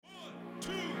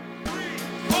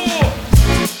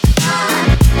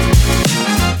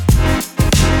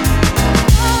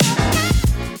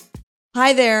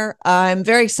Hi there. I'm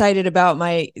very excited about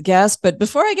my guest, but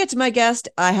before I get to my guest,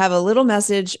 I have a little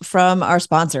message from our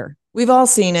sponsor. We've all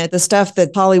seen it, the stuff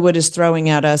that Hollywood is throwing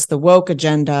at us, the woke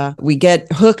agenda. We get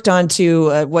hooked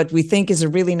onto what we think is a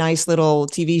really nice little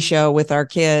TV show with our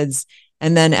kids.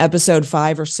 And then episode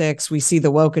 5 or 6, we see the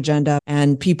woke agenda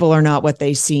and people are not what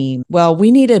they seem. Well,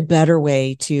 we need a better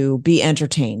way to be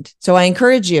entertained. So I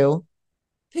encourage you,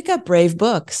 pick up Brave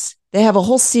Books. They have a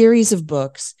whole series of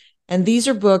books. And these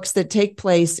are books that take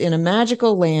place in a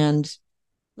magical land.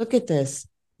 Look at this.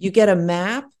 You get a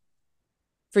map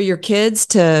for your kids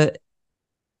to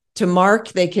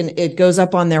mark. It goes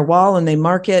up on their wall and they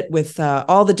mark it with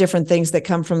all the different things that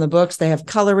come from the books. They have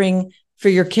coloring for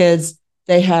your kids.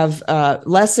 They have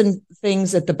lesson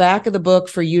things at the back of the book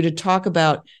for you to talk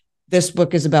about. This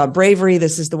book is about bravery.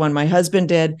 This is the one my husband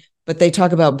did, but they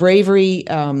talk about bravery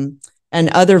and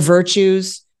other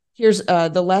virtues. Here's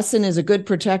the lesson is a good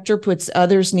protector puts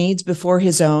others' needs before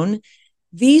his own.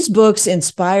 These books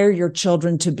inspire your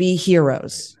children to be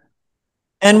heroes.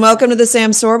 And welcome to the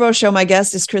Sam Sorbo Show. My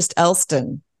guest is Chris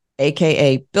Elston,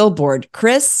 a.k.a. Billboard.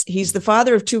 Chris, he's the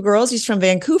father of 2 girls. He's from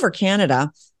Vancouver,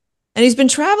 Canada. And he's been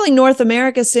traveling North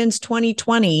America since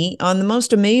 2020 on the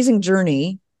most amazing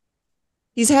journey.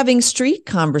 He's having street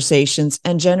conversations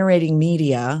and generating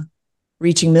media,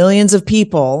 reaching millions of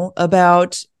people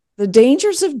about the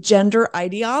dangers of gender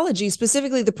ideology,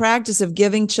 specifically the practice of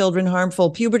giving children harmful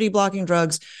puberty-blocking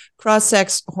drugs,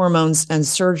 cross-sex hormones, and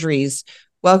surgeries.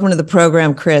 Welcome to the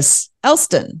program, Chris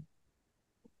Elston.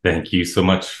 Thank you so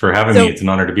much for having me. It's an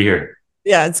honor to be here.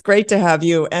 Yeah, it's great to have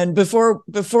you. And before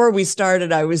we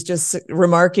started, I was just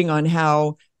remarking on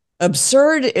how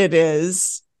absurd it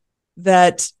is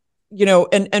that, you know,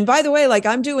 and by the way, like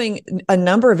I'm doing a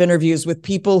number of interviews with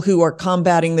people who are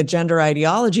combating the gender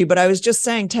ideology, but I was just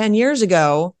saying 10 years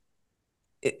ago,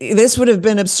 this would have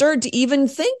been absurd to even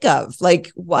think of.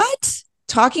 Like, what?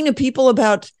 Talking to people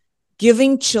about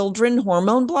giving children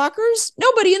hormone blockers?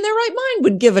 Nobody in their right mind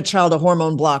would give a child a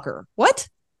hormone blocker. What?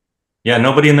 Yeah,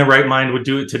 nobody in their right mind would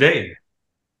do it today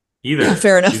either. Yeah,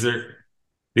 fair enough.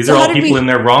 These are all people in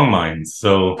their wrong minds.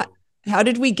 So how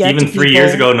did we get even to 3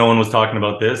 years ago, no one was talking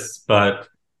about this, but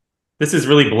this is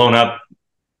really blown up,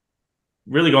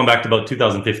 really going back to about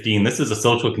 2015. This is a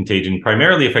social contagion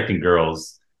primarily affecting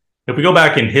girls. If we go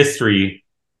back in history,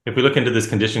 if we look into this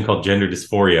condition called gender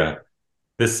dysphoria,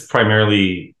 this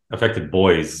primarily affected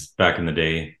boys back in the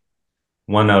day.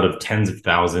 1 out of tens of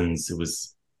thousands. It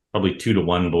was probably 2 to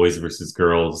 1 boys versus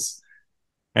girls.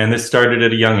 And this started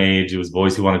at a young age. It was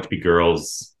boys who wanted to be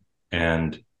girls.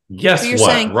 And guess what?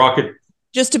 Saying,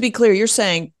 just to be clear, you're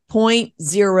saying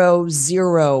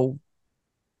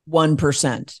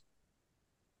 0.001%.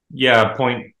 Yeah,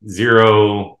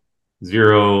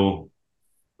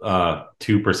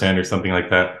 0.002% or something like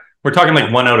that. We're talking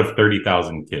like 1 out of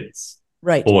 30,000 kids.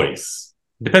 Right. Boys.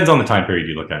 Depends on the time period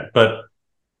you look at, but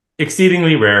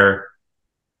exceedingly rare,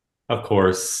 of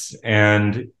course.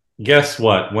 And guess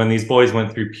what? When these boys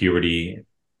went through puberty,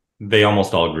 they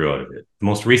almost all grew out of it. The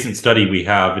most recent study we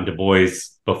have into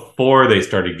boys before they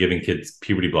started giving kids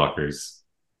puberty blockers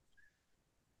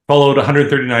followed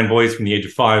 139 boys from the age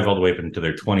of 5 all the way up into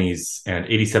their 20s, and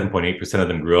 87.8% of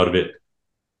them grew out of it.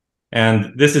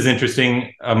 And this is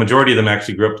interesting. A majority of them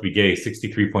actually grew up to be gay,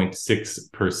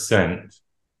 63.6%,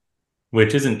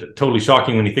 which isn't totally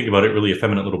shocking when you think about it. Really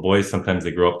effeminate little boys, sometimes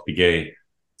they grow up to be gay.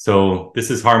 So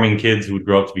this is harming kids who would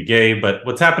grow up to be gay. But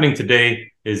what's happening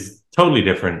today is totally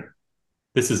different.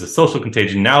 This is a social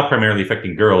contagion now primarily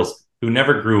affecting girls who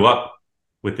never grew up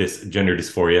with this gender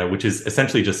dysphoria, which is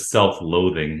essentially just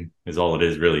self-loathing is all it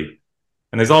is, really.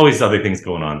 And there's always other things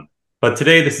going on. But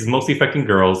today, this is mostly affecting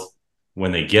girls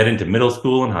when they get into middle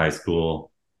school and high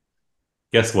school.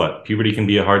 Guess what? Puberty can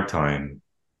be a hard time.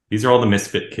 These are all the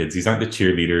misfit kids. These aren't the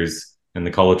cheerleaders and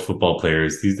the college football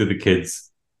players. These are the kids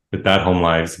with bad home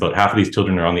lives. About half of these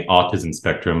children are on the autism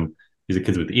spectrum. These are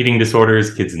kids with eating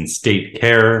disorders, kids in state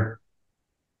care,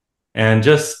 and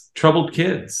just troubled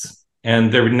kids.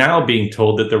 And they're now being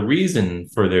told that the reason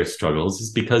for their struggles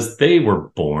is because they were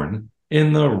born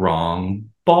in the wrong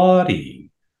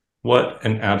body. What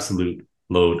an absolute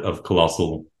load of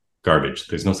colossal garbage.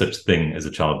 There's no such thing as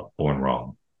a child born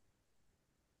wrong.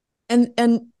 And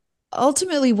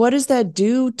ultimately, what does that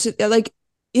do to, like,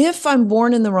 if I'm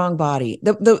born in the wrong body?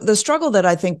 The struggle that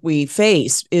I think we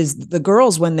face is the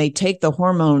girls when they take the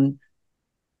hormones,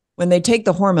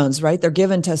 right? They're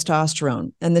given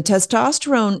testosterone, and the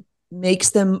testosterone makes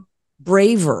them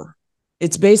braver.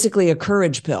 It's basically a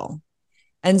courage pill.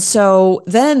 And so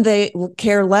then they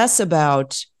care less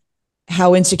about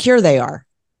how insecure they are.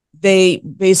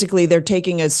 They're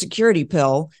taking a security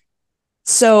pill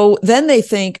So then they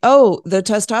think, oh, the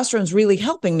testosterone's really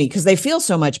helping me because they feel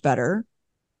so much better.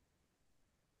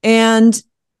 And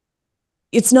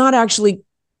it's not actually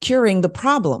curing the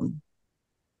problem.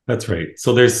 That's right.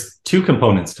 So there's two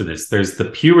components to this. There's the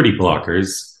puberty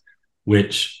blockers,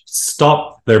 which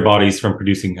stop their bodies from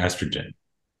producing estrogen.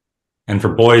 And for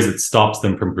boys, it stops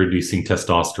them from producing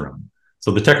testosterone.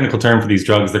 So the technical term for these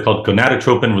drugs, they're called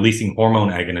gonadotropin-releasing hormone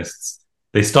agonists.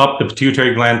 They stop the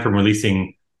pituitary gland from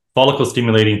releasing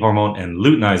follicle-stimulating hormone and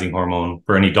luteinizing hormone,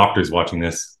 for any doctors watching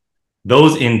this.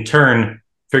 Those, in turn,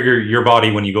 trigger your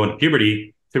body when you go into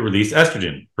puberty to release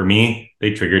estrogen. For me,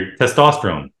 they triggered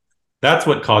testosterone. That's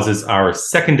what causes our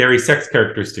secondary sex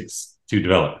characteristics to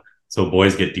develop. So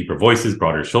boys get deeper voices,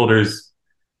 broader shoulders,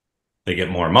 they get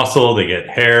more muscle, they get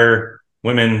hair.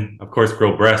 Women, of course,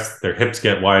 grow breasts, their hips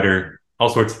get wider, all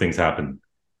sorts of things happen.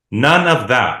 None of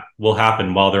that will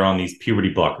happen while they're on these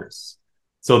puberty blockers.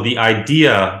 So the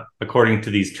idea, according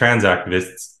to these trans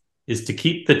activists, is to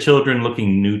keep the children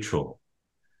looking neutral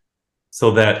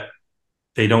so that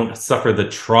they don't suffer the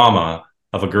trauma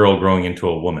of a girl growing into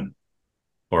a woman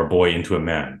or a boy into a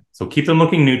man. So keep them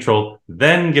looking neutral,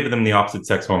 then give them the opposite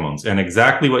sex hormones. And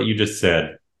exactly what you just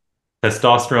said,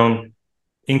 testosterone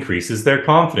increases their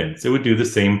confidence. It would do the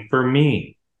same for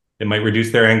me. It might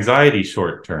reduce their anxiety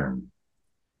short term.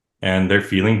 And they're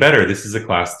feeling better. This is a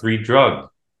class 3 drug.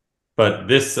 But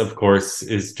this, of course,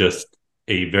 is just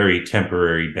a very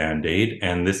temporary Band-Aid.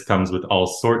 And this comes with all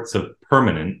sorts of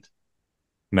permanent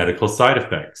medical side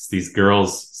effects. These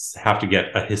girls have to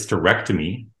get a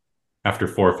hysterectomy after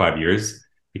 4 or 5 years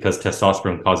because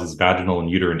testosterone causes vaginal and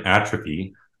uterine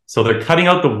atrophy. So they're cutting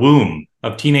out the womb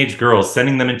of teenage girls,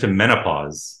 sending them into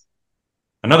menopause.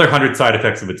 Another 100 side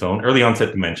effects of its own: early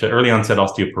onset dementia, early onset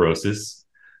osteoporosis.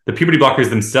 The puberty blockers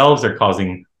themselves are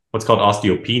causing what's called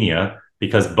osteopenia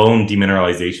because bone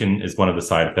demineralization is one of the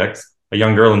side effects. A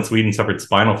young girl in Sweden suffered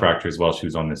spinal fractures while she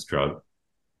was on this drug.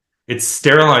 It's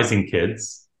sterilizing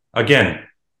kids. Again,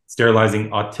 sterilizing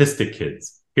autistic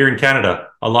kids. Here in Canada,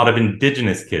 a lot of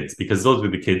Indigenous kids, because those were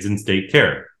the kids in state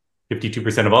care.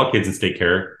 52% of all kids in state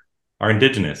care are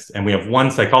Indigenous. And we have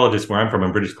one psychologist where I'm from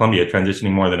in British Columbia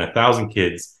transitioning more than 1,000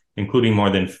 kids, including more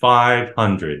than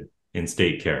 500 in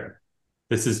state care.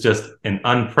 This is just an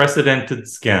unprecedented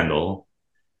scandal.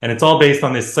 And it's all based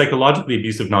on this psychologically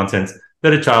abusive nonsense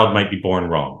that a child might be born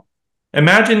wrong.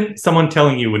 Imagine someone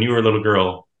telling you when you were a little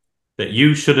girl that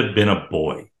you should have been a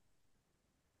boy.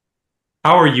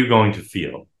 How are you going to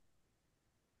feel?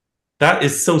 That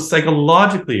is so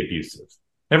psychologically abusive.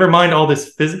 Never mind all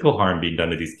this physical harm being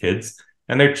done to these kids.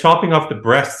 And they're chopping off the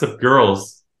breasts of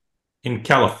girls in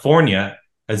California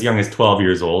as young as 12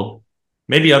 years old.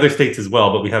 Maybe other states as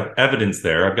well, but we have evidence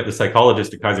there. I've got the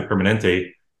psychologist at Kaiser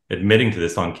Permanente admitting to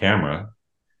this on camera.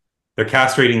 They're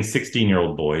castrating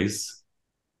 16-year-old boys.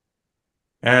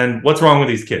 And what's wrong with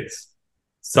these kids?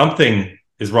 Something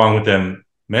is wrong with them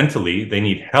mentally. They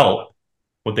need help.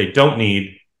 What they don't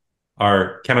need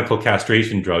are chemical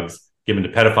castration drugs given to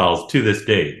pedophiles to this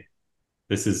day.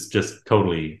 This is just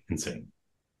totally insane.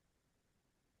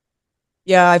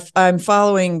 Yeah, I'm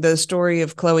following the story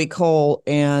of Chloe Cole,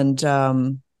 and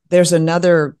there's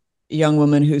another young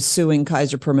woman who's suing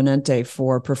Kaiser Permanente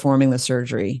for performing the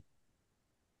surgery.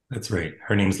 That's right.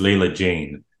 Her name's Layla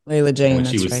Jane. Layla Jane, when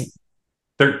that's she was right.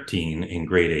 13 in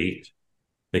grade 8,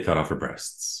 they cut off her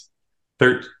breasts.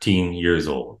 13 years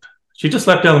old. She just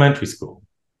left elementary school.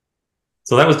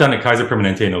 So that was done at Kaiser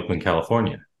Permanente in Oakland,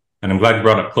 California. And I'm glad you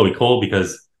brought up Chloe Cole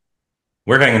because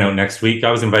we're hanging out next week.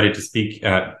 I was invited to speak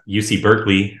at UC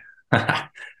Berkeley,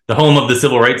 the home of the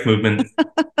civil rights movement.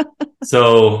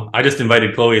 So I just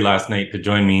invited Chloe last night to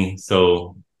join me.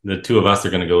 So the two of us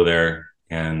are going to go there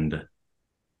and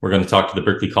we're going to talk to the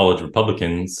Berkeley College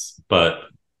Republicans. But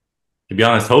to be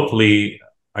honest, hopefully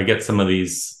I get some of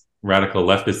these radical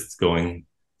leftists going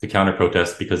to counter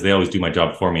protest because they always do my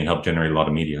job for me and help generate a lot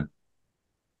of media.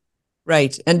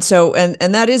 Right. And so,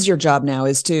 and that is your job now,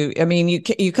 is to, I mean,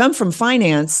 you come from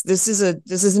finance. This is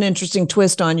an interesting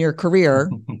twist on your career,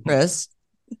 Chris.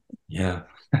 Yeah.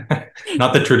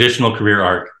 Not the traditional career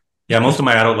arc. Yeah. Most of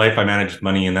my adult life, I managed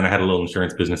money and then I had a little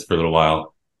insurance business for a little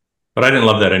while, but I didn't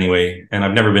love that anyway. And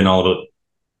I've never been all about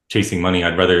chasing money.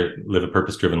 I'd rather live a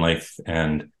purpose-driven life.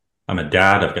 And I'm a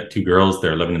dad. I've got 2 girls.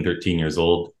 They're 11 and 13 years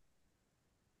old.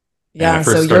 Yeah. And I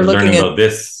first so started learning about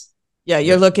this. Yeah,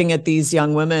 you're looking at these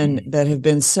young women that have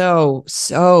been so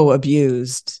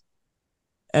abused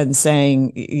and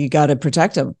saying, you got to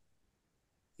protect them.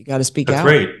 You got to speak out.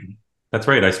 That's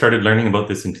right. I started learning about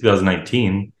this in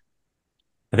 2019.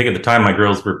 I think at the time my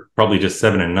girls were probably just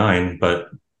 7 and 9, but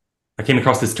I came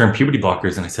across this term puberty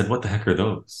blockers and I said, what the heck are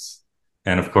those?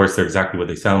 And of course, they're exactly what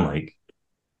they sound like.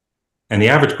 And the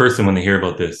average person, when they hear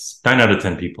about this, 9 out of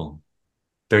 10 people,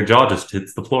 their jaw just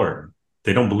hits the floor.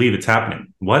 They don't believe it's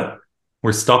happening. What?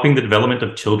 We're stopping the development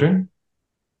of children?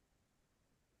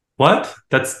 What?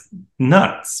 That's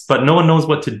nuts. But no one knows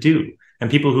what to do. And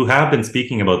people who have been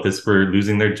speaking about this for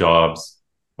losing their jobs,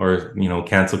 or,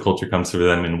 cancel culture comes for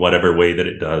them in whatever way that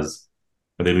it does,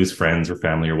 or they lose friends or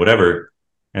family or whatever.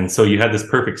 And so you had this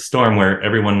perfect storm where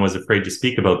everyone was afraid to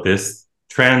speak about this.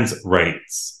 Trans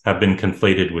rights have been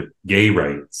conflated with gay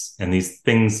rights, and these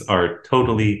things are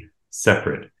totally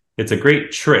separate. It's a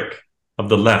great trick of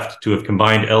the left to have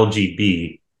combined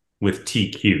LGB with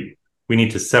TQ. We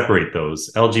need to separate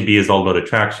those. LGB is all about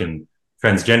attraction.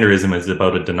 Transgenderism is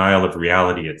about a denial of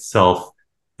reality itself.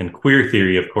 And queer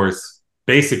theory, of course,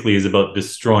 basically is about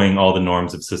destroying all the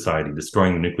norms of society,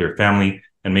 destroying the nuclear family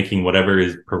and making whatever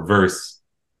is perverse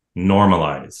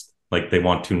normalized. Like they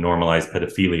want to normalize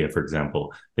pedophilia, for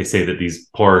example. They say that these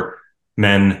poor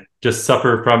men just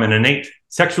suffer from an innate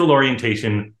sexual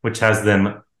orientation, which has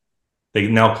them, they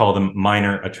now call them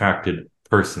minor attracted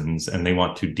persons, and they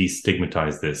want to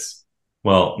destigmatize this.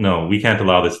 Well, no, we can't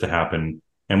allow this to happen.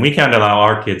 And we can't allow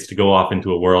our kids to go off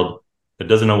into a world that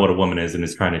doesn't know what a woman is and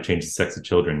is trying to change the sex of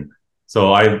children.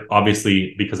 So I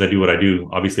obviously, because I do what I do,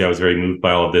 obviously I was very moved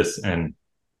by all of this, and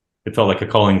it felt like a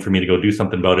calling for me to go do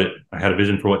something about it. I had a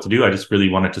vision for what to do. I just really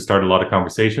wanted to start a lot of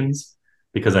conversations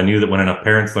because I knew that when enough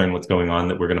parents learn what's going on,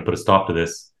 that we're going to put a stop to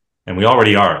this. And we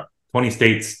already are. 20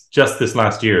 states just this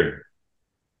last year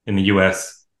in the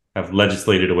US have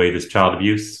legislated away this child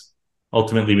abuse.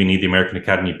 Ultimately, we need the American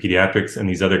Academy of Pediatrics and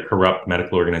these other corrupt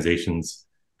medical organizations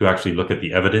to actually look at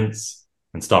the evidence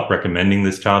and stop recommending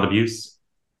this child abuse.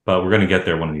 But we're going to get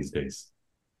there one of these days.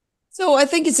 So I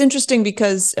think it's interesting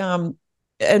because,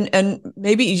 and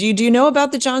maybe do you know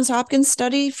about the Johns Hopkins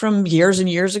study from years and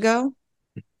years ago?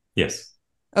 Yes.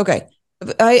 Okay.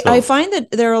 I find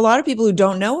that there are a lot of people who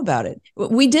don't know about it.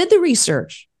 We did the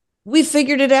research. We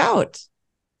figured it out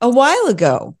a while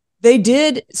ago. They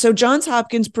did. So Johns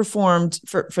Hopkins performed,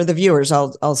 for the viewers,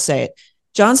 I'll say it.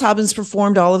 Johns Hopkins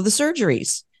performed all of the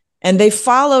surgeries, and they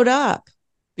followed up,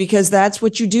 because that's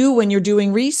what you do when you're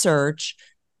doing research,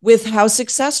 with how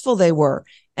successful they were.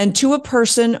 And to a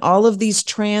person, all of these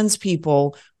trans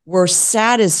people were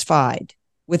satisfied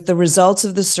with the results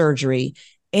of the surgery,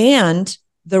 and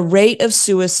the rate of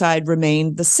suicide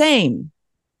remained the same.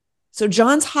 So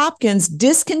Johns Hopkins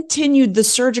discontinued the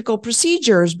surgical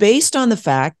procedures based on the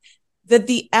fact that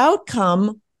the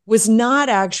outcome was not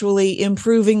actually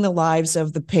improving the lives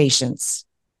of the patients.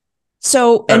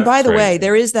 So, and by the way,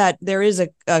 there is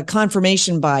a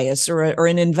confirmation bias or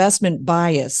an investment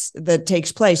bias that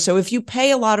takes place. So if you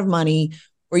pay a lot of money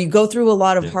or you go through a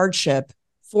lot of hardship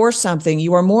for something,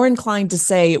 you are more inclined to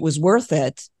say it was worth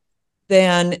it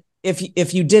than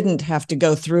if you didn't have to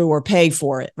go through or pay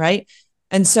for it, right?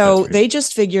 And so they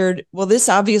just figured, well, this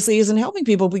obviously isn't helping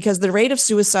people because the rate of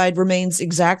suicide remains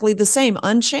exactly the same,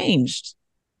 unchanged.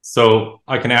 So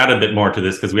I can add a bit more to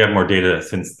this because we have more data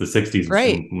since the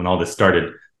 60s when all this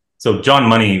started. So John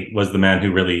Money was the man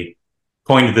who really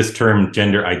coined this term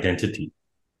gender identity.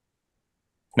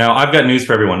 Now, I've got news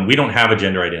for everyone. We don't have a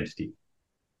gender identity.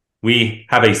 We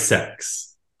have a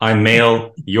sex. I'm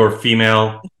male, you're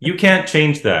female. You can't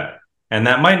change that. And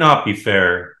that might not be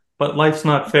fair, but life's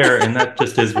not fair, and that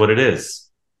just is what it is.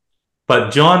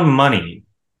 But John Money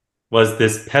was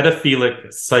this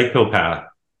pedophilic psychopath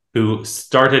who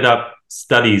started up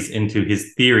studies into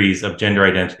his theories of gender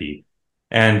identity.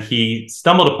 And he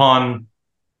stumbled upon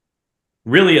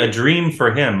really a dream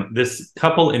for him. This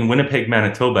couple in Winnipeg,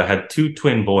 Manitoba had 2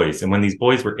 twin boys. And when these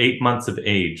boys were 8 months of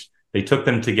age, they took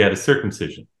them to get a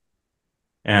circumcision.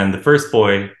 And the first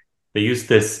boy, they used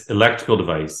this electrical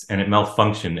device and it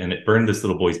malfunctioned and it burned this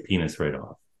little boy's penis right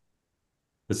off.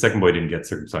 The second boy didn't get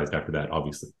circumcised after that,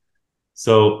 obviously.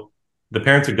 So the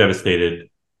parents are devastated.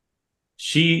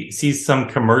 She sees some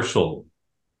commercial,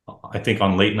 I think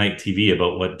on late night TV,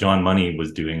 about what John Money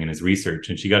was doing in his research,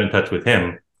 and she got in touch with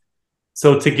him.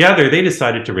 So together they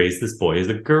decided to raise this boy as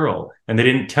a girl, and they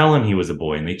didn't tell him he was a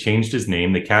boy, and they changed his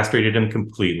name. They castrated him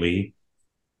completely,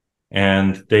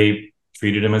 and they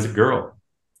treated him as a girl.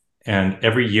 And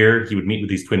every year he would meet with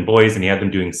these twin boys and he had them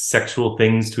doing sexual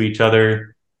things to each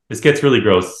other. This gets really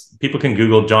gross. People can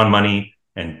Google John Money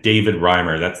and David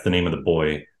Reimer. That's the name of the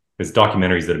boy. There's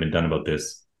documentaries that have been done about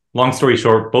this. Long story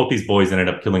short, both these boys ended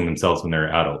up killing themselves when they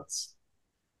were adults.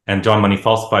 And John Money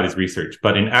falsified his research.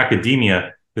 But in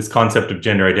academia, this concept of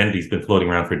gender identity has been floating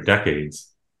around for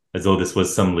decades, as though this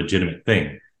was some legitimate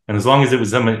thing. And as long as it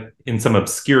was in some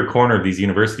obscure corner of these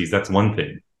universities, that's one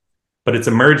thing. But it's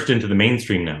emerged into the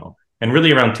mainstream now. And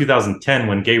really around 2010,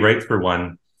 when gay rights were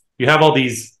won, you have all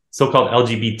these so-called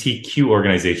LGBTQ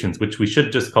organizations, which we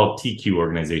should just call TQ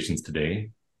organizations today.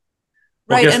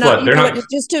 Well, Right. guess And what? you They're know not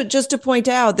what, just to point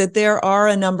out that there are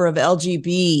a number of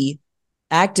LGBT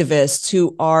activists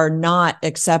who are not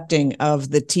accepting of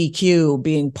the TQ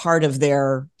being part of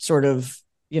their sort of,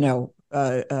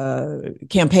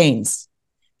 campaigns.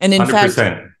 And in fact,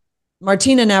 100%.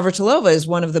 Martina Navratilova is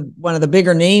one of the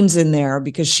bigger names in there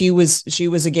because she was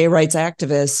a gay rights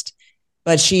activist,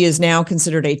 but she is now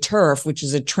considered a TERF, which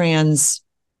is a trans.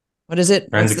 What is it?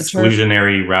 Trans What's the TERF?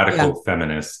 exclusionary radical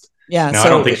feminist. Yeah. Now, I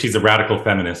don't think she's a radical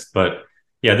feminist, but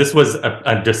yeah, this was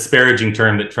a disparaging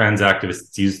term that trans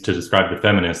activists used to describe the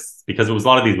feminists because it was a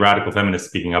lot of these radical feminists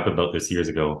speaking up about this years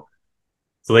ago.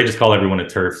 So they just call everyone a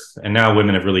TERF. And now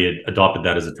women have really adopted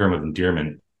that as a term of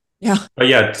endearment. Yeah. But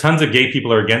yeah, tons of gay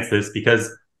people are against this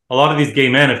because a lot of these gay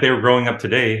men, if they were growing up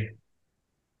today,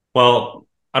 well,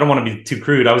 I don't want to be too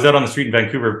crude. I was out on the street in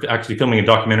Vancouver actually filming a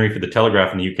documentary for The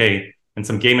Telegraph in the UK, and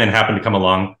some gay men happened to come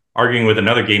along arguing with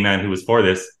another gay man who was for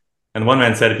this. And one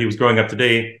man said if he was growing up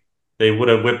today, they would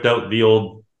have whipped out the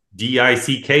old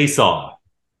DICK saw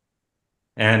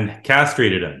and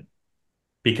castrated him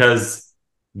because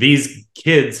these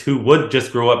kids who would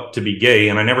just grow up to be gay,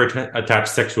 and I never attach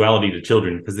sexuality to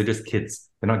children because they're just kids.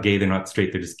 They're not gay, they're not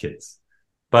straight, they're just kids.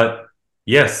 But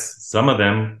yes, some of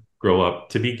them grow up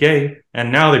to be gay,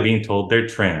 and now they're being told they're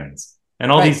trans. And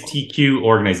all these TQ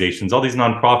organizations, all these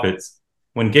nonprofits,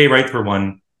 when gay rights were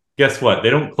won, guess what? They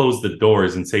don't close the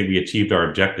doors and say we achieved our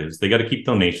objectives. They got to keep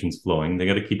donations flowing. They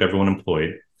got to keep everyone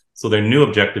employed. So their new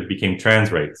objective became trans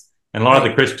rights. And a lot of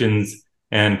the Christians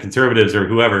and conservatives or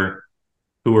whoever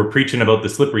who were preaching about the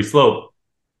slippery slope,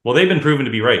 well, they've been proven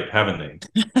to be right, haven't they?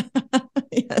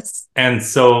 Yes. And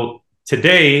so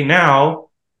today, now,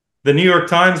 the New York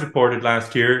Times reported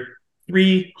last year,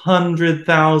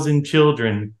 300,000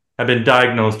 children have been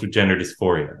diagnosed with gender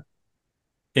dysphoria.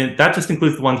 And that just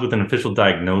includes the ones with an official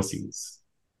diagnosis.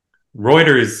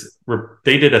 Reuters,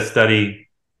 they did a study.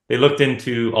 They looked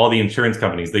into all the insurance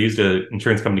companies. They used an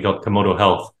insurance company called Komodo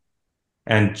Health.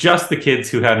 And just the kids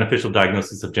who had an official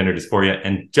diagnosis of gender dysphoria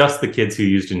and just the kids who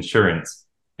used insurance,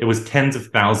 it was tens of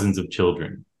thousands of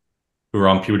children who were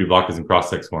on puberty blockers and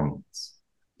cross-sex hormones.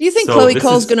 Do you think Chloe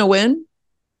Cole's going to win?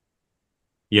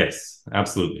 Yes,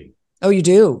 absolutely. Oh, you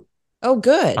do? Oh,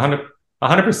 good.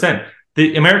 100%.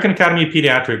 The American Academy of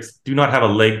Pediatrics do not have a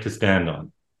leg to stand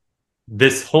on.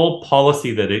 This whole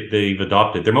policy that they've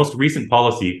adopted, their most recent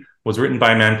policy was written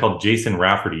by a man called Jason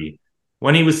Rafferty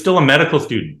when he was still a medical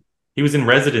student. He was in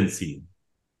residency.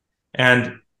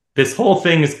 And this whole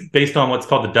thing is based on what's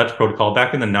called the Dutch Protocol.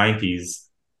 Back in the 90s,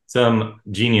 some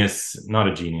genius, not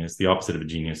a genius, the opposite of a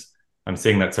genius, I'm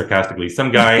saying that sarcastically,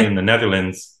 some guy in the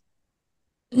Netherlands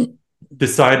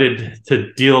decided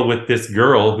to deal with this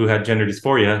girl who had gender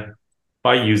dysphoria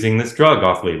by using this drug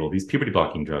off-label, these puberty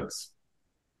blocking drugs.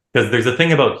 Because there's a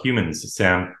thing about humans,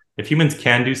 Sam. If humans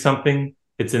can do something,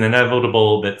 it's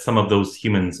inevitable that some of those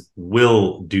humans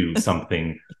will do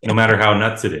something, no matter how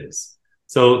nuts it is.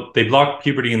 So they blocked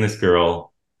puberty in this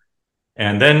girl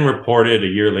and then reported a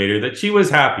year later that she was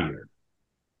happier.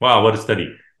 Wow, what a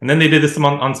study. And then they did this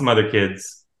on some other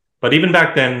kids. But even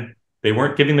back then, they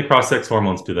weren't giving the cross-sex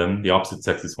hormones to them, the opposite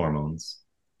sex's hormones,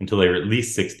 until they were at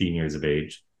least 16 years of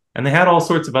age. And they had all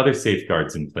sorts of other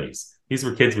safeguards in place. These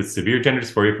were kids with severe gender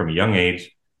dysphoria from a young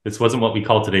age. This wasn't what we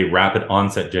call today rapid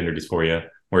onset gender dysphoria,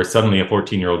 where suddenly a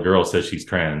 14-year-old girl says she's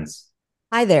trans.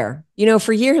 Hi there.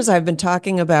 For years I've been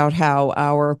talking about how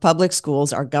our public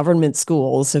schools, our government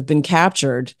schools, have been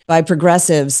captured by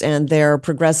progressives and their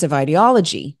progressive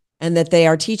ideology, and that they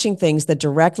are teaching things that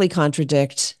directly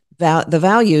contradict the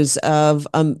values of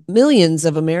millions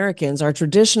of Americans, our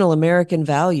traditional American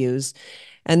values.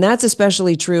 And that's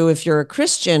especially true if you're a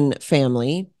Christian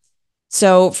family.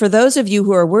 So for those of you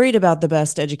who are worried about the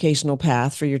best educational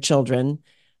path for your children,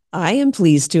 I am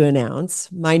pleased to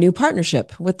announce my new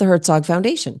partnership with the Herzog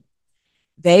Foundation.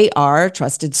 They are a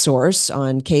trusted source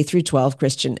on K through 12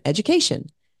 Christian education,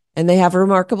 and they have a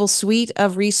remarkable suite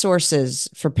of resources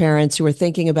for parents who are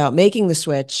thinking about making the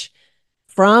switch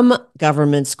from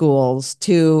government schools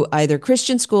to either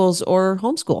Christian schools or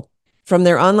homeschool. From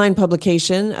their online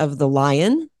publication of The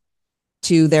Lion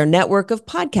to their network of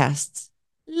podcasts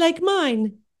like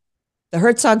mine. The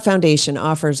Herzog Foundation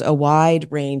offers a wide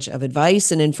range of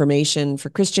advice and information for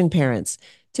Christian parents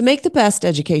to make the best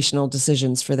educational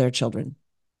decisions for their children.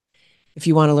 If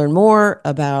you want to learn more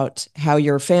about how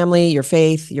your family, your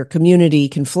faith, your community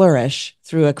can flourish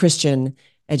through a Christian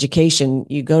education,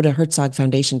 you go to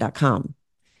herzogfoundation.com.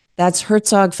 That's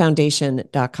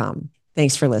herzogfoundation.com.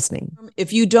 Thanks for listening.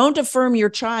 If you don't affirm your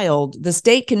child, the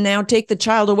state can now take the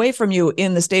child away from you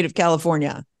in the state of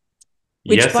California.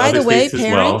 Which, Yes, by other the way, states as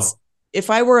parents, well. if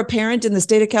I were a parent in the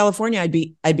state of California, I'd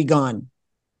be gone.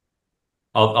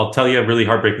 I'll tell you a really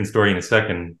heartbreaking story in a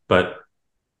second, but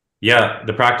yeah,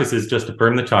 the practice is just to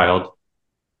burn the child.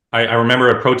 I remember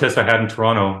a protest I had in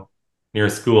Toronto near a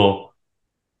school.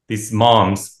 These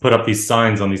moms put up these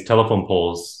signs on these telephone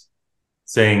poles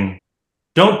saying,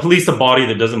 "Don't police a body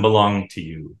that doesn't belong to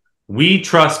you. We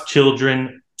trust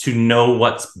children to know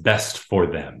what's best for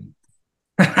them."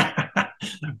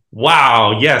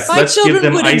 Wow, yes, My let's give children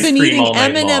them would have ice been cream eating all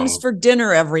night M&Ms long. for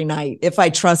dinner every night if I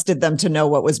trusted them to know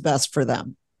what was best for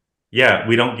them. Yeah,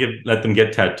 we don't let them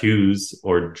get tattoos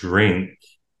or drink.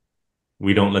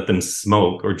 We don't let them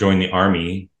smoke or join the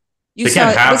army. You They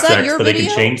can't saw, have was that sex, your but they can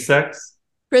video? change sex.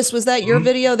 Chris, was that your Mhm.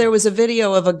 video? There was a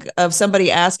video of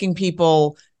somebody asking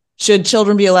people, should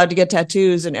children be allowed to get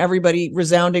tattoos? And everybody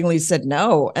resoundingly said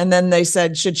no. And then they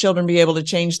said, should children be able to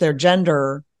change their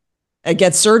gender,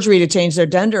 get surgery to change their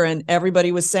gender? And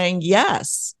everybody was saying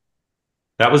yes.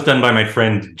 That was done by my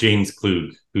friend James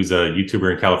Klug, who's a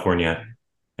YouTuber in California.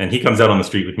 And he comes out on the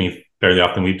street with me fairly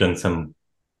often. We've done some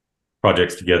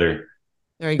projects together.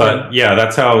 Very good. But yeah,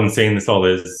 that's how insane this all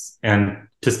is. And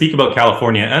to speak about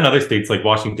California and other states like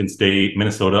Washington State,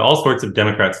 Minnesota, all sorts of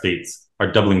Democrat states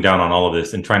are doubling down on all of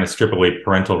this and trying to strip away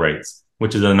parental rights,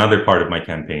 which is another part of my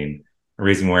campaign,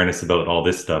 raising awareness about all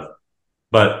this stuff.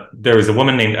 But there was a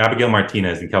woman named Abigail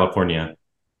Martinez in California.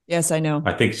 Yes, I know.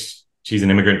 I think she's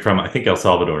an immigrant from, I think, El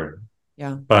Salvador.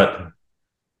 Yeah. But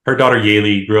her daughter,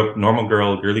 Yaley, grew up normal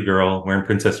girl, girly girl, wearing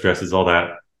princess dresses, all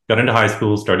that. Got into high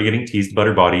school, started getting teased about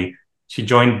her body. She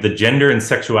joined the Gender and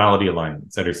Sexuality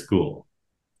Alliance at her school.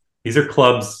 These are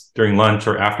clubs during lunch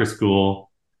or after school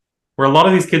where a lot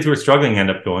of these kids who are struggling end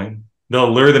up going.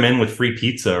 They'll lure them in with free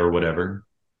pizza or whatever.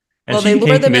 And Well, she they lure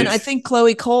became them in. convinced. I think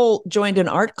Chloe Cole joined an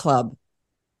art club,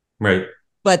 Right.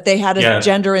 but they had a Yeah.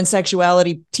 gender and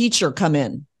sexuality teacher come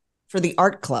in for the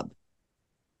art club.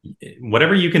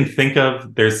 Whatever you can think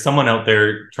of, there's someone out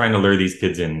there trying to lure these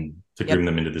kids in to Yep. groom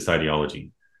them into this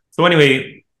ideology. So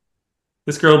anyway,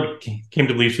 this girl came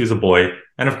to believe she was a boy.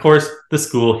 And of course, the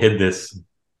school hid this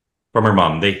from her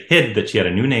mom. They hid that she had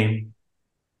a new name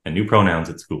and new pronouns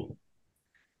at school.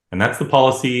 And that's the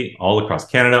policy all across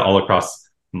Canada, all across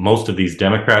most of these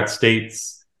Democrat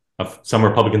states. Some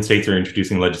Republican states are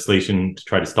introducing legislation to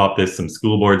try to stop this. Some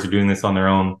school boards are doing this on their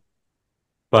own.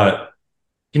 But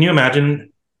can you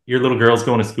imagine your little girl's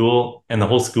going to school and the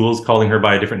whole school's calling her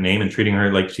by a different name and treating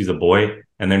her like she's a boy,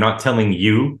 and they're not telling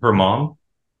you, her mom?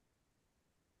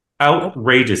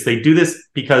 Outrageous. They do this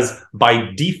because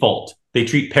by default, they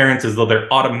treat parents as though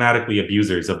they're automatically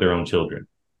abusers of their own children,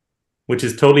 which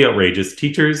is totally outrageous.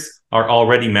 Teachers are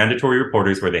already mandatory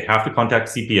reporters where they have to contact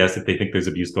CPS if they think there's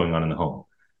abuse going on in the home.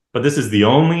 But this is the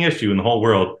only issue in the whole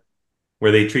world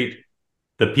where they treat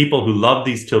the people who love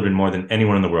these children more than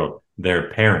anyone in the world, their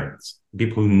parents,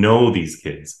 people who know these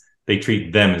kids. They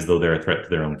treat them as though they're a threat to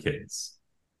their own kids.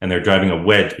 And they're driving a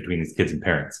wedge between these kids and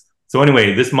parents. So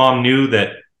anyway, this mom knew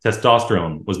that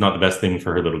testosterone was not the best thing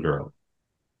for her little girl.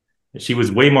 She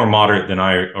was way more moderate than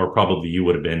I, or probably you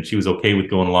would have been. She was okay with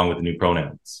going along with the new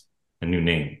pronouns, a new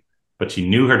name. But she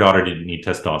knew her daughter didn't need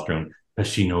testosterone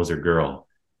because she knows her girl.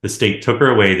 The state took her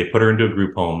away. They put her into a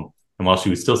group home. And while she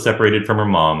was still separated from her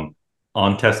mom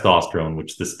on testosterone,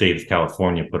 which the state of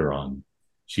California put her on,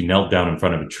 she knelt down in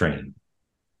front of a train.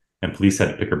 And police had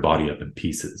to pick her body up in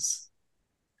pieces.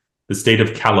 The state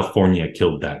of California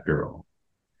killed that girl.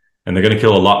 And they're going to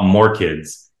kill a lot more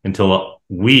kids until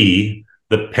we,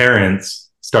 the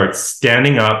parents, start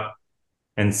standing up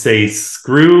and say,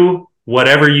 screw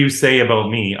whatever you say about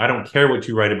me. I don't care what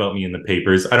you write about me in the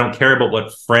papers. I don't care about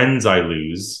what friends I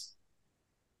lose.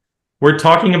 We're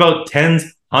talking about tens,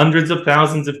 hundreds of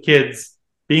thousands of kids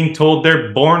being told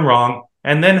they're born wrong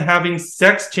and then having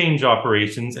sex change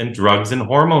operations and drugs and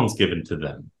hormones given to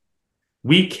them.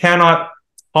 We cannot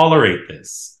tolerate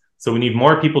this. So we need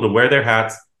more people to wear their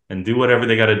hats and do whatever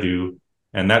they got to do.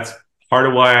 And that's part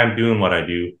of why I'm doing what I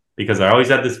do, because I always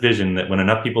had this vision that when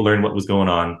enough people learned what was going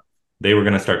on, they were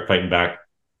going to start fighting back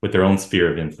with their own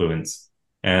sphere of influence.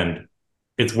 And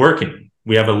it's working.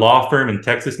 We have a law firm in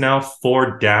Texas now.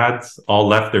 4 dads all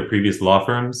left their previous law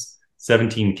firms,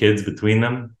 17 kids between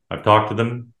them. I've talked to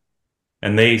them.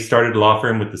 And they started a law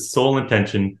firm with the sole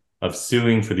intention of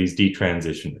suing for these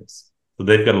detransitioners. So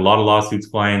they've got a lot of lawsuits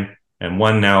flying. And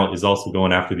one now is also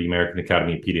going after the American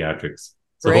Academy of Pediatrics.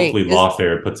 So Great. hopefully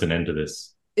lawfare puts an end to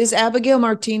this. Is Abigail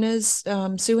Martinez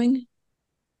suing?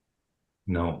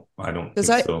 No, I don't think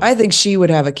Because so. I think she would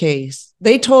have a case.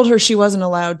 They told her she wasn't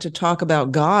allowed to talk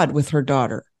about God with her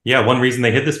daughter. Yeah, one reason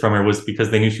they hid this from her was because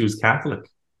they knew she was Catholic.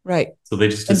 Right. So they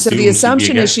just And so the assume she'd be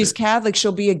assumption is against she's it. Catholic,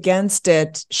 she'll be against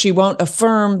it. She won't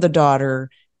affirm the daughter.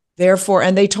 Therefore,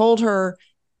 and they told her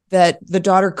that the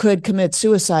daughter could commit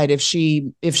suicide if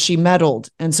she meddled.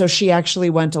 And so she actually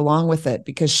went along with it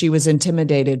because she was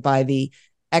intimidated by the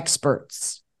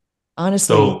experts.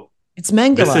 Honestly, So it's this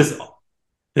Mengele. is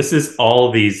this is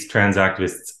all these trans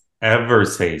activists ever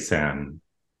say, Sam.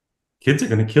 Kids are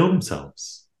going to kill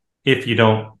themselves if you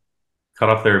don't cut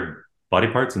off their body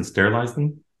parts and sterilize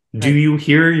them. Do Right. you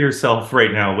hear yourself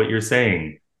right now, what you're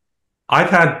saying? I've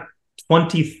had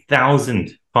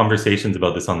 20,000 conversations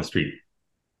about this on the street.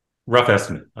 Rough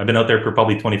estimate. I've been out there for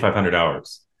probably 2,500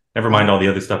 hours. Never mind Wow. all the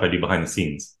other stuff I do behind the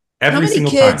scenes. How Every many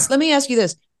single kids, time let me ask you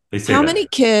this. they say How that. many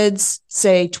kids,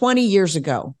 say 20 years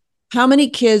ago, how many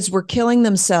kids were killing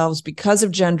themselves because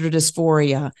of gender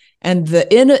dysphoria and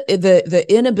the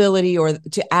inability or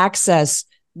to access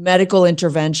medical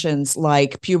interventions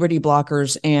like puberty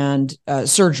blockers and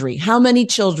surgery? How many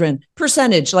children,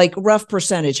 percentage, like rough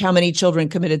percentage, how many children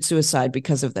committed suicide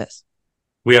because of this?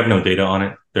 We have no data on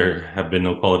it. There have been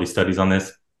no quality studies on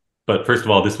this. But first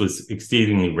of all, this was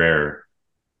exceedingly rare.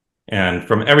 And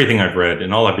from everything I've read,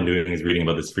 and all I've been doing is reading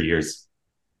about this for years,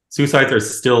 suicides are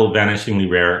still vanishingly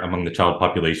rare among the child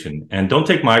population. And don't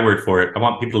take my word for it. I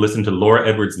want people to listen to Laura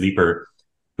Edwards Leeper,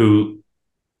 who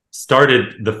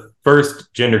started the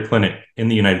first gender clinic in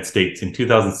the United States in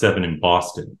 2007 in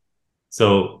Boston.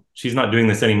 So she's not doing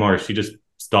this anymore. She just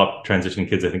stopped transitioning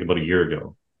kids, I think, about a year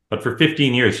ago. But for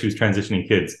 15 years, she was transitioning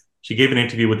kids. She gave an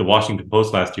interview with the Washington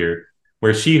Post last year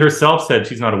where she herself said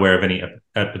she's not aware of any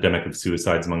epidemic of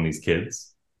suicides among these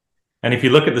kids. And if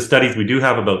you look at the studies we do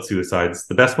have about suicides,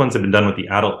 the best ones have been done with the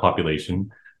adult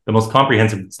population. The most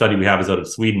comprehensive study we have is out of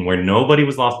Sweden, where nobody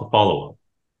was lost to follow-up.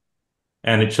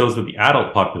 And it shows with the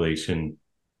adult population,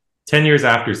 10 years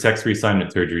after sex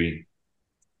reassignment surgery,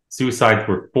 suicides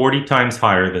were 40 times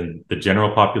higher than the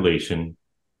general population.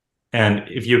 And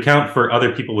if you account for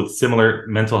other people with similar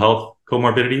mental health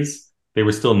comorbidities, they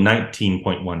were still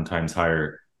 19.1 times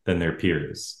higher than their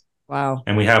peers. Wow.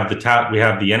 And we have the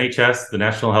NHS, the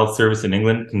National Health Service in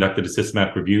England, conducted a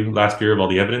systematic review last year of all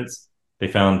the evidence. They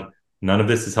found none of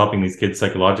this is helping these kids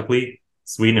psychologically.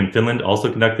 Sweden and Finland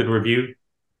also conducted a review.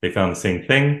 They found the same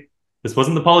thing. This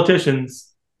wasn't the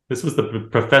politicians. This was the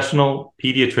professional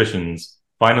pediatricians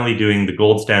finally doing the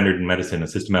gold standard in medicine, a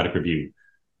systematic review.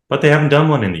 But they haven't done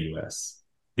one in the US.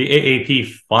 The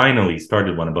AAP finally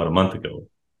started one about a month ago,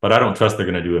 but I don't trust they're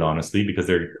going to do it, honestly, because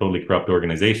they're a totally corrupt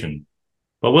organization.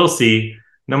 But we'll see.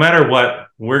 No matter what,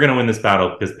 we're going to win this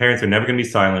battle because parents are never going to be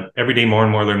silent. Every day, more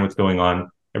and more learn what's going on.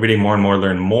 Every day, more and more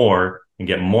learn more and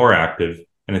get more active.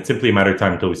 And it's simply a matter of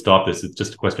time until we stop this. It's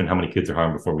just a question of how many kids are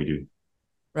harmed before we do.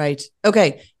 Right.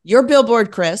 Okay. Your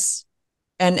Billboard, Chris.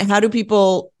 And how do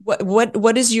people,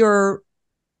 what is your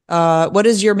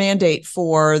mandate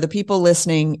for the people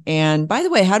listening? And by the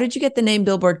way, how did you get the name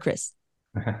Billboard, Chris?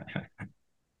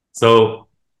 So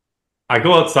I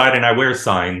go outside and I wear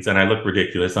signs and I look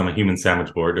ridiculous. I'm a human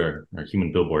sandwich board or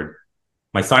human billboard.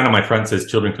 My sign on my front says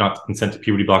children cannot consent to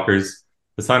puberty blockers.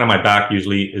 The sign on my back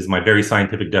usually is my very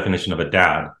scientific definition of a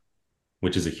dad,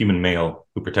 which is a human male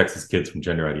who protects his kids from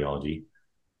gender ideology.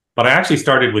 But I actually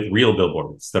started with real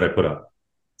billboards that I put up.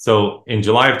 So in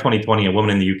July of 2020, a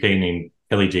woman in the UK named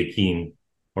Kelly J. Keane,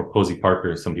 or Posey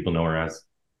Parker, some people know her as,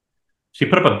 she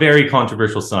put up a very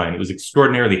controversial sign. It was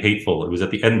extraordinarily hateful. It was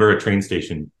at the Edinburgh train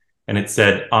station, and it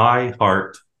said, "I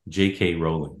heart J.K.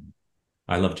 Rowling."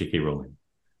 I love J.K. Rowling,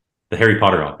 the Harry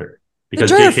Potter author. Because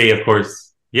J.K., of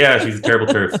course, yeah, she's a terrible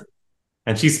TERF.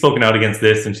 And she's spoken out against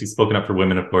this, and she's spoken up for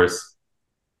women, of course.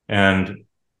 And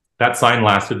that sign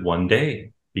lasted one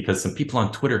day because some people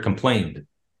on Twitter complained.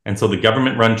 And so the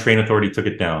government-run train authority took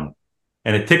it down.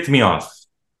 And it ticked me off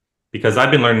because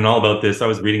I've been learning all about this. I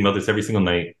was reading about this every single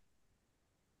night,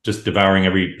 just devouring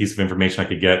every piece of information I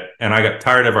could get. And I got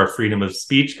tired of our freedom of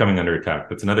speech coming under attack.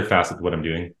 That's another facet of what I'm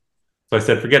doing. So I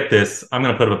said, forget this. I'm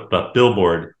going to put up a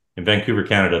billboard in Vancouver,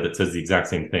 Canada that says the exact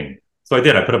same thing. So I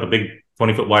did. I put up a big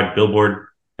 20-foot wide billboard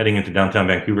heading into downtown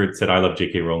Vancouver. It said, "I love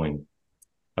J.K. Rowling."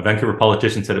 A Vancouver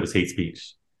politician said it was hate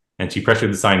speech. And she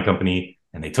pressured the sign company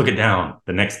and they took it down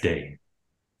the next day.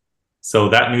 So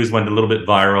that news went a little bit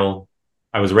viral.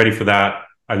 I was ready for that.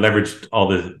 I leveraged all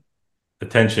the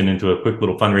attention into a quick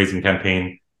little fundraising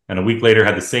campaign. And a week later,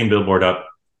 had the same billboard up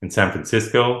in San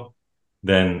Francisco,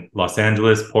 then Los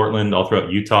Angeles, Portland, all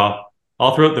throughout Utah,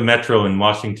 all throughout the metro in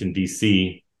Washington,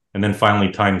 D.C., and then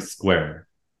finally Times Square.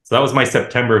 So that was my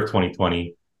September of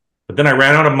 2020. But then I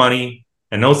ran out of money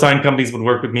and no sign companies would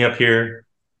work with me up here.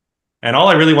 And all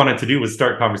I really wanted to do was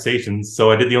start conversations.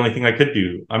 So I did the only thing I could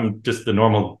do. I'm just a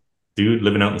normal dude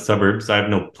living out in the suburbs. I have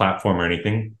no platform or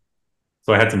anything.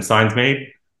 So I had some signs made.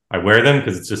 I wear them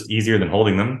because it's just easier than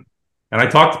holding them. And I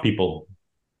talk to people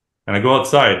and I go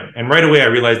outside. And right away, I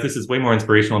realized this is way more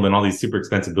inspirational than all these super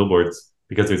expensive billboards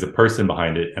because there's a person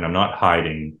behind it and I'm not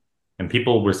hiding. And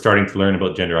people were starting to learn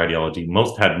about gender ideology.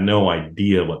 Most had no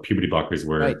idea what puberty blockers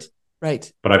were. Right,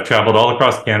 right. But I've traveled all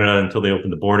across Canada until they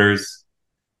opened the borders.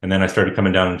 And then I started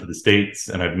coming down into the States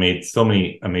and I've made so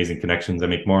many amazing connections. I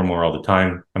make more and more all the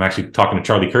time. I'm actually talking to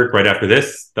Charlie Kirk right after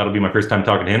this. That'll be my first time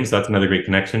talking to him. So that's another great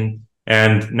connection.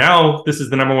 And now this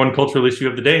is the number one cultural issue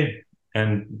of the day.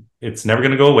 And it's never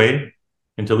going to go away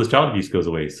until this child abuse goes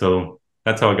away. So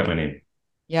that's how I got my name.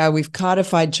 Yeah, we've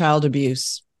codified child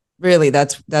abuse. Really,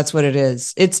 that's what it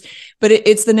is. It's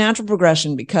the natural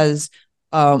progression because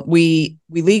we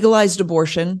legalized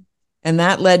abortion. And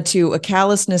that led to a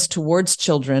callousness towards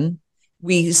children.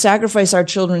 We sacrifice our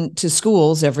children to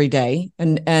schools every day,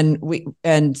 and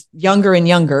younger and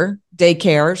younger,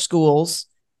 daycare, schools,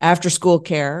 after school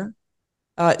care.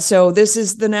 So this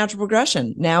is the natural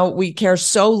progression. Now we care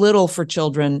so little for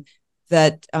children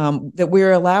that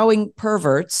we're allowing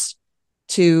perverts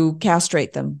to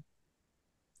castrate them.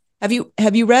 Have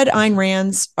you read Ayn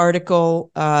Rand's article?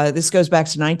 This goes back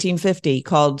to 1950,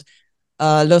 called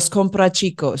 "Los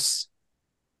Comprachicos."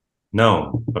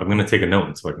 No, but I'm going to take a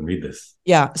note so I can read this.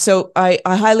 Yeah, so I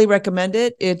highly recommend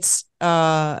it. It's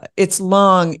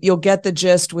long. You'll get the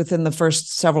gist within the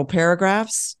first several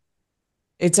paragraphs.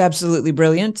 It's absolutely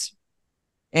brilliant.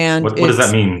 And what does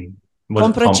that mean?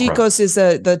 Comprachicos is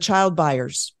the child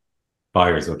buyers.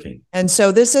 Buyers, okay. And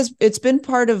so it's been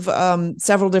part of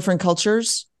several different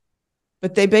cultures,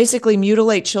 but they basically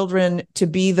mutilate children to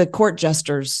be the court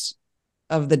jesters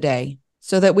of the day,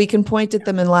 so that we can point at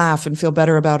them and laugh and feel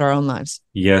better about our own lives.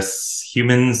 Yes,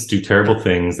 humans do terrible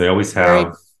things. They always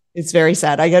have. It's very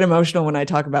sad. I get emotional when I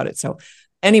talk about it. So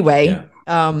anyway,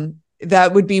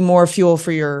 that would be more fuel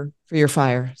for your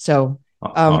fire. So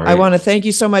right. I want to thank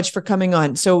you so much for coming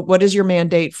on. So what is your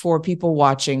mandate for people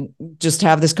watching? Just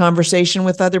have this conversation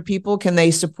with other people? Can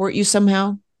they support you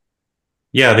somehow?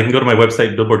 Yeah, they can go to my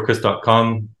website,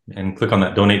 billboardchris.com, and click on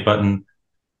that donate button.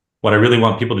 What I really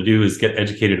want people to do is get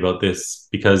educated about this,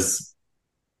 because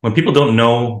when people don't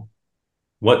know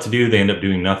what to do, they end up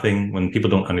doing nothing. When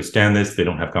people don't understand this, they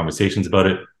don't have conversations about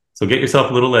it. So get yourself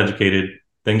a little educated,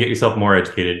 then get yourself more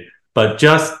educated, but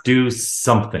just do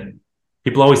something.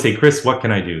 People always say, Chris, what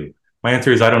can I do? My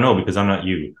answer is, I don't know, because I'm not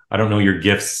you. I don't know your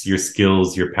gifts, your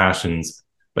skills, your passions,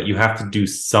 but you have to do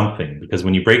something, because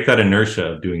when you break that inertia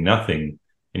of doing nothing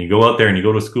and you go out there and you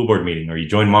go to a school board meeting or you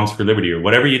join Moms for Liberty or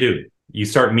whatever you do, you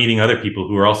start meeting other people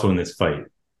who are also in this fight.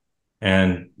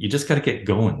 And you just got to get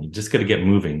going. You just got to get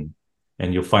moving,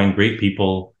 and you'll find great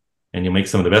people and you'll make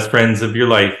some of the best friends of your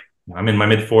life. I'm in my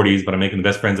mid-40s, but I'm making the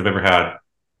best friends I've ever had.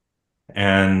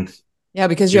 And yeah,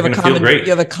 because you have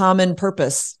a common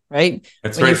purpose, right?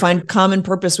 That's when right. You find common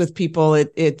purpose with people,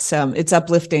 it's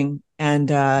uplifting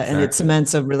and it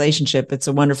cements a relationship. It's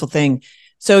a wonderful thing.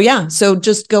 So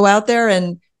just go out there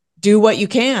and do what you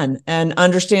can, and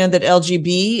understand that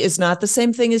LGB is not the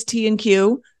same thing as T and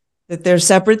Q, that they're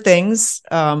separate things.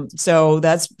 So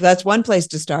that's one place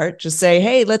to start. Just say,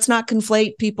 hey, let's not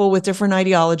conflate people with different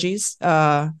ideologies.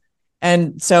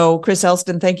 And so, Chris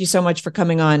Elston, thank you so much for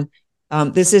coming on.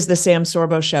 This is the Sam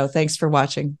Sorbo Show. Thanks for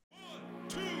watching.